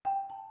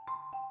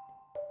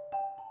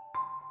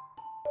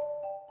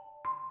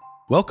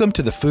Welcome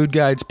to the Food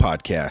Guides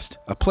Podcast,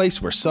 a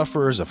place where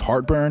sufferers of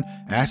heartburn,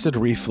 acid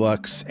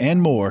reflux, and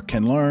more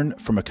can learn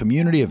from a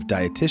community of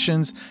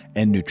dietitians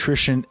and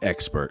nutrition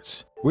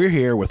experts. We're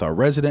here with our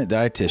resident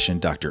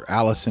dietitian, Dr.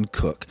 Allison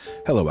Cook.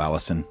 Hello,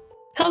 Allison.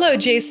 Hello,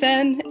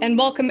 Jason, and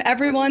welcome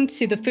everyone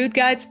to the Food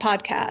Guides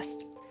Podcast.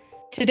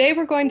 Today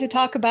we're going to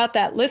talk about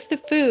that list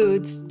of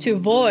foods to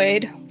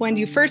avoid when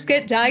you first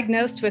get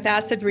diagnosed with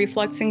acid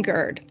reflux and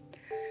GERD.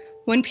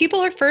 When people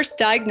are first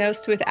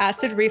diagnosed with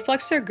acid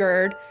reflux or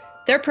GERD,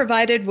 they're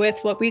provided with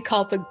what we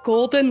call the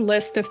golden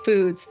list of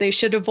foods they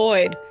should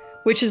avoid,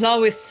 which is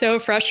always so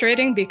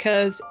frustrating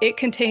because it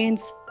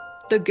contains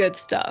the good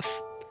stuff.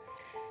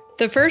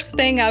 The first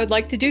thing I would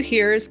like to do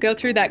here is go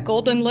through that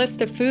golden list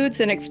of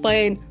foods and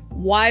explain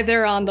why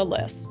they're on the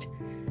list.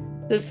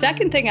 The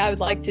second thing I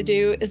would like to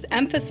do is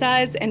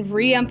emphasize and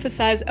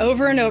re-emphasize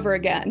over and over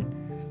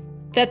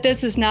again that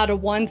this is not a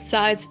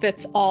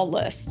one-size-fits-all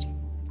list.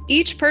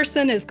 Each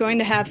person is going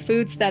to have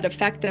foods that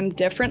affect them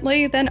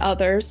differently than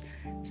others,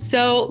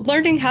 so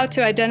learning how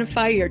to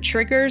identify your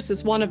triggers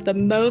is one of the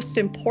most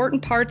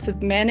important parts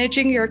of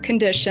managing your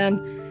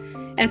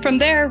condition, and from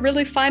there,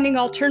 really finding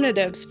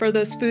alternatives for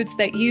those foods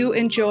that you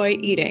enjoy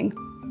eating.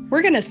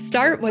 We're going to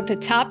start with the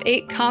top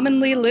 8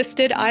 commonly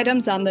listed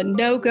items on the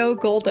no-go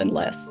golden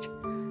list.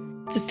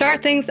 To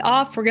start things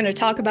off, we're going to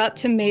talk about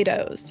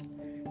tomatoes.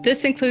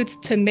 This includes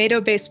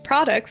tomato-based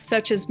products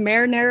such as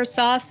marinara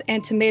sauce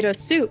and tomato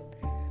soup,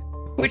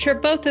 which are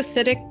both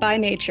acidic by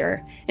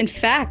nature. In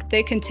fact,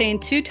 they contain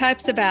 2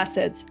 types of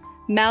acids,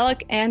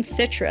 malic and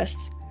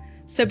citrus.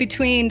 So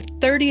between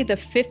 30 to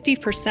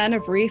 50%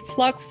 of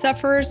reflux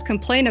sufferers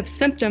complain of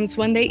symptoms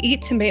when they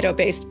eat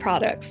tomato-based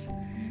products.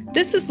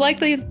 This is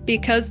likely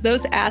because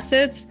those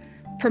acids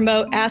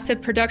promote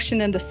acid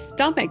production in the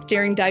stomach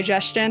during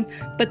digestion,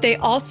 but they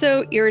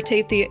also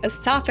irritate the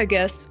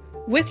esophagus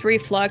with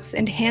reflux,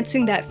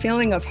 enhancing that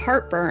feeling of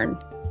heartburn.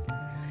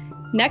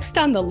 Next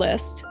on the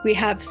list, we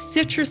have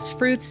citrus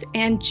fruits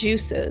and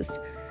juices.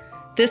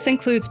 This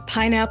includes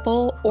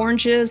pineapple,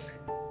 oranges,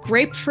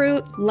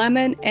 grapefruit,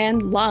 lemon,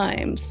 and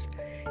limes.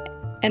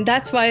 And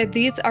that's why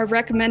these are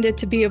recommended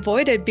to be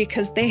avoided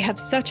because they have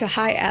such a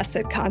high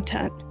acid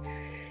content.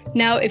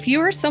 Now, if you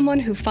are someone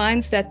who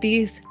finds that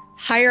these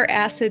higher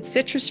acid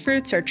citrus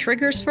fruits are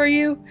triggers for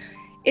you,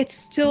 it's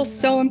still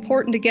so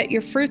important to get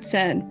your fruits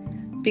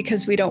in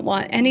because we don't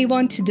want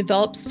anyone to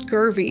develop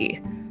scurvy,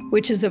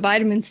 which is a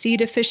vitamin C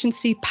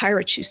deficiency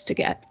pirates used to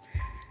get.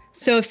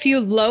 So a few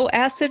low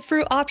acid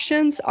fruit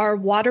options are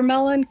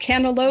watermelon,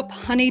 cantaloupe,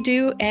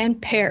 honeydew, and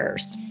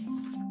pears.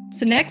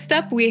 So next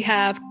up we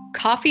have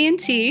coffee and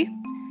tea.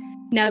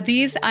 Now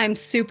these I'm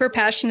super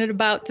passionate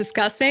about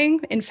discussing.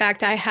 In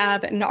fact, I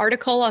have an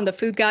article on the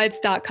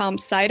foodguides.com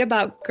site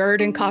about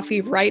GERD and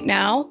coffee right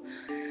now.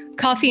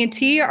 Coffee and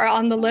tea are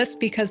on the list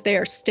because they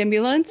are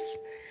stimulants,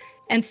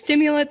 and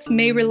stimulants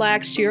may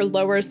relax your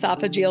lower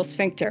esophageal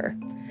sphincter.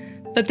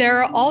 But there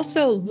are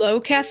also low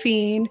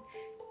caffeine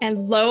and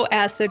low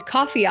acid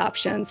coffee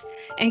options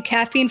and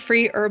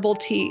caffeine-free herbal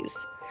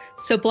teas.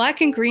 So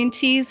black and green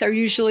teas are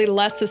usually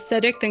less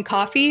acidic than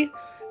coffee,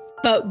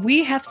 but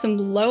we have some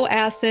low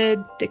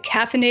acid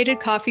decaffeinated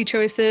coffee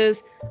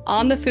choices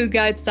on the Food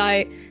Guide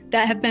site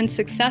that have been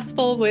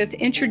successful with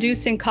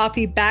introducing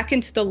coffee back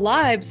into the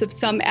lives of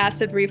some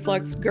acid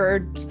reflux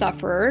GERD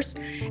sufferers.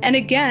 And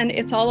again,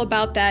 it's all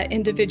about that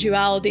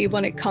individuality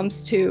when it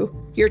comes to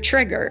your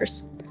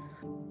triggers.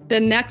 The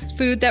next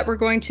food that we're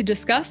going to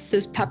discuss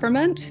is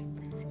peppermint.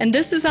 And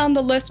this is on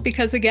the list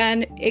because,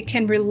 again, it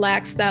can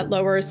relax that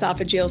lower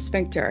esophageal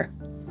sphincter.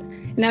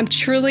 And I'm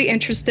truly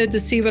interested to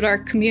see what our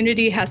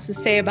community has to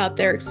say about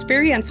their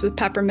experience with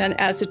peppermint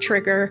as a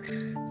trigger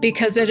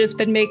because it has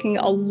been making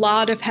a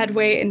lot of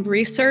headway in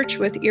research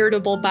with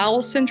irritable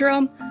bowel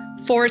syndrome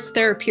for its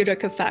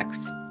therapeutic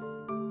effects.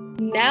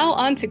 Now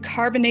on to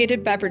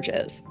carbonated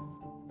beverages.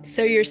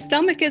 So your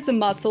stomach is a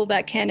muscle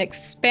that can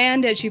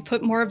expand as you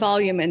put more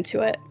volume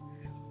into it.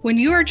 When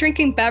you are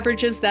drinking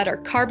beverages that are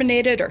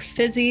carbonated or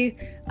fizzy,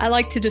 I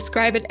like to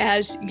describe it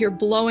as you're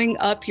blowing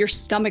up your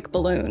stomach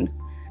balloon.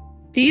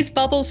 These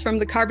bubbles from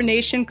the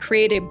carbonation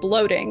create a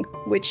bloating,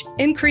 which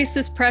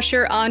increases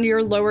pressure on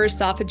your lower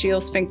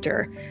esophageal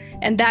sphincter,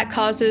 and that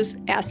causes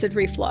acid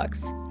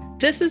reflux.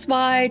 This is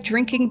why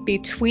drinking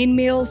between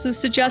meals is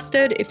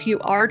suggested if you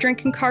are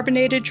drinking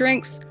carbonated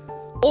drinks,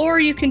 or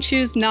you can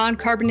choose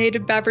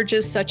non-carbonated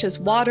beverages such as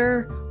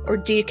water or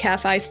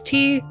decaf iced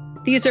tea.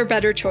 These are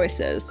better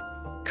choices.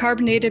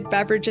 Carbonated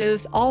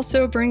beverages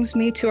also brings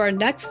me to our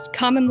next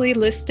commonly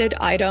listed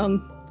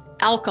item,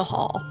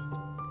 alcohol.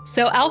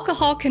 So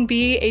alcohol can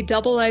be a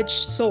double-edged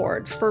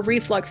sword for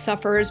reflux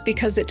sufferers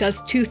because it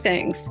does 2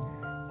 things.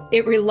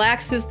 It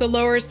relaxes the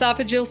lower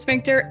esophageal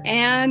sphincter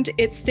and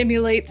it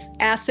stimulates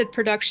acid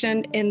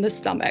production in the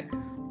stomach.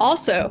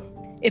 Also,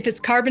 if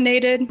it's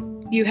carbonated,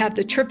 you have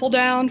the triple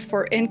down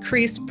for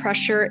increased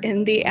pressure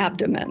in the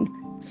abdomen.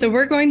 So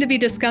we're going to be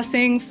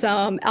discussing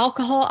some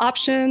alcohol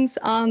options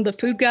on the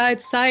Food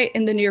Guide site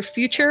in the near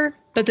future,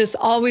 but this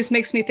always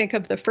makes me think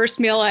of the first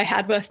meal I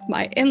had with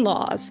my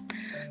in-laws,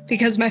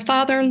 because my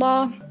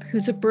father-in-law,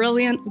 who's a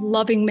brilliant,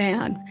 loving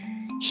man.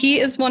 He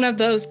is one of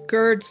those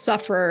GERD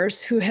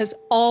sufferers who has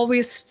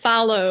always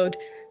followed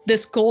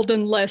this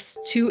golden list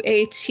to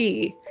a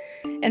T.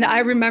 And I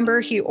remember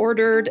he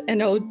ordered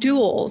an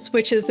O'Doul's,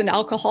 which is an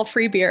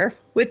alcohol-free beer,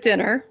 with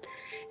dinner.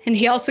 And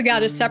he also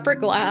got a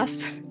separate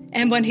glass.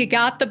 And when he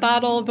got the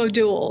bottle of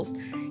O'Doul's,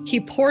 he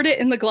poured it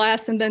in the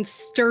glass and then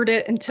stirred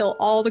it until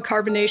all the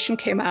carbonation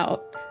came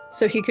out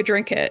so he could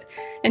drink it.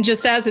 And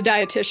just as a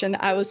dietitian,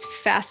 I was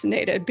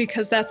fascinated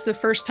because that's the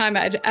first time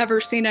I'd ever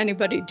seen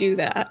anybody do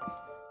that.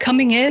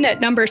 Coming in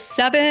at number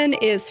 7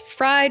 is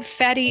fried,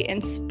 fatty,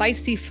 and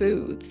spicy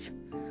foods.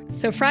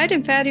 So fried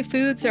and fatty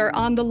foods are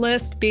on the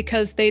list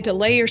because they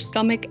delay your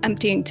stomach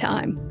emptying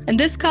time. And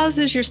this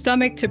causes your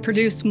stomach to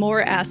produce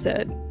more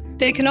acid.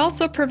 They can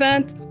also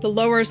prevent the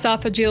lower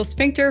esophageal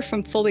sphincter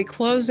from fully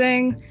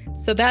closing.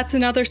 So that's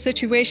another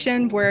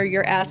situation where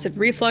your acid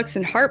reflux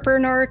and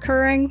heartburn are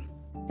occurring.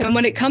 And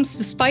when it comes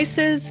to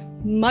spices,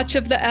 much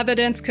of the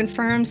evidence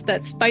confirms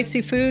that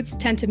spicy foods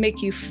tend to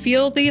make you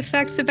feel the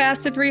effects of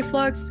acid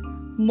reflux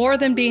more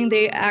than being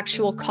the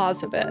actual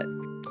cause of it.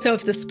 So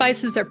if the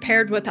spices are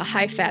paired with a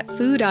high-fat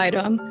food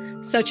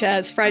item, such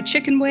as fried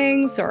chicken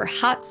wings or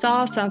hot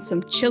sauce on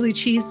some chili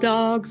cheese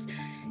dogs,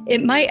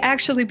 it might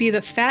actually be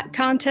the fat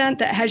content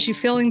that has you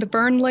feeling the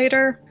burn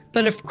later.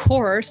 But of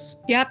course,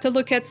 you have to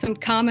look at some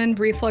common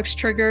reflux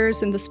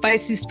triggers in the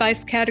spicy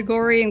spice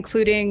category,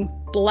 including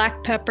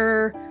black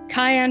pepper,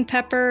 cayenne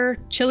pepper,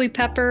 chili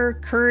pepper,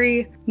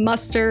 curry,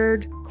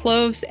 mustard,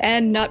 cloves,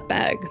 and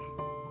nutmeg.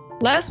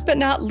 Last but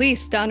not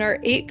least on our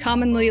 8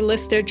 commonly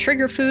listed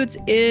trigger foods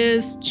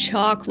is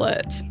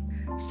chocolate.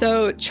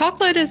 So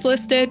chocolate is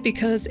listed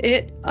because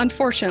it,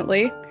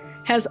 unfortunately,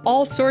 has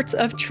all sorts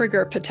of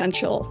trigger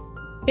potential.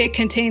 It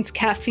contains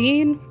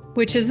caffeine,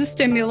 which is a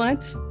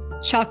stimulant.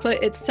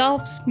 Chocolate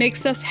itself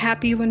makes us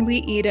happy when we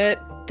eat it.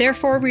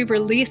 Therefore, we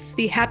release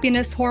the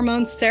happiness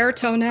hormone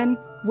serotonin,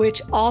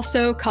 which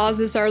also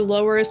causes our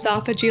lower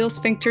esophageal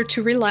sphincter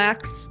to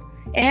relax.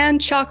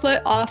 And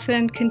chocolate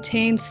often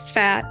contains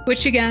fat,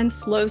 which again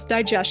slows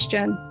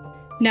digestion.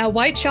 Now,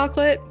 white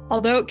chocolate,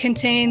 although it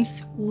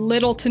contains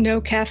little to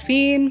no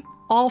caffeine,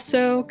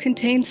 also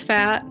contains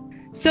fat.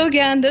 So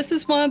again, this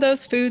is one of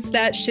those foods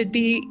that should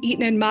be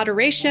eaten in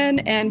moderation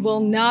and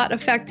will not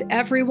affect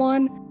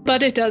everyone,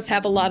 but it does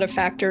have a lot of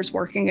factors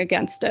working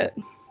against it.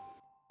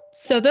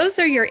 So those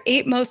are your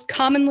 8 most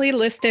commonly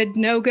listed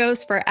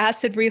no-goes for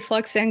acid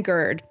reflux and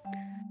GERD.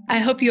 I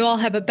hope you all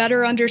have a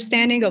better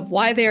understanding of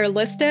why they are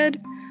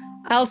listed.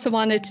 I also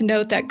wanted to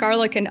note that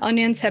garlic and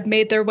onions have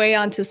made their way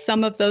onto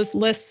some of those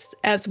lists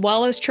as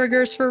well as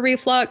triggers for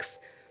reflux,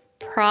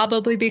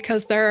 probably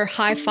because they're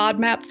high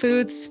FODMAP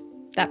foods.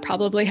 That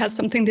probably has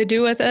something to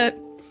do with it.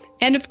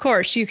 And of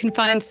course, you can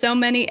find so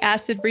many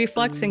acid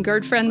reflux and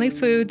GERD-friendly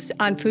foods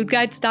on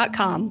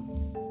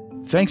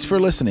foodguides.com. Thanks for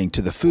listening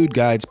to the Food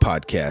Guides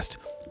podcast.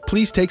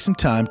 Please take some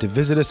time to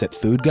visit us at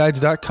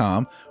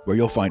foodguides.com, where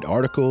you'll find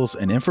articles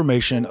and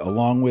information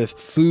along with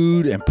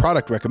food and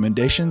product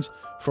recommendations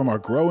from our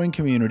growing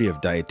community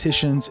of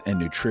dietitians and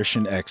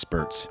nutrition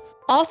experts.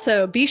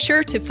 Also, be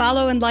sure to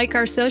follow and like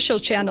our social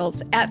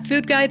channels at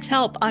Food Guides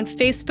Help on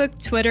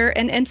Facebook, Twitter,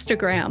 and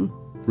Instagram.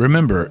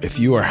 Remember, if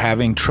you are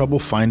having trouble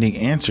finding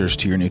answers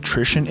to your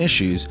nutrition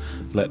issues,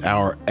 let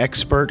our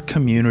expert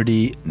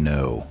community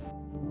know.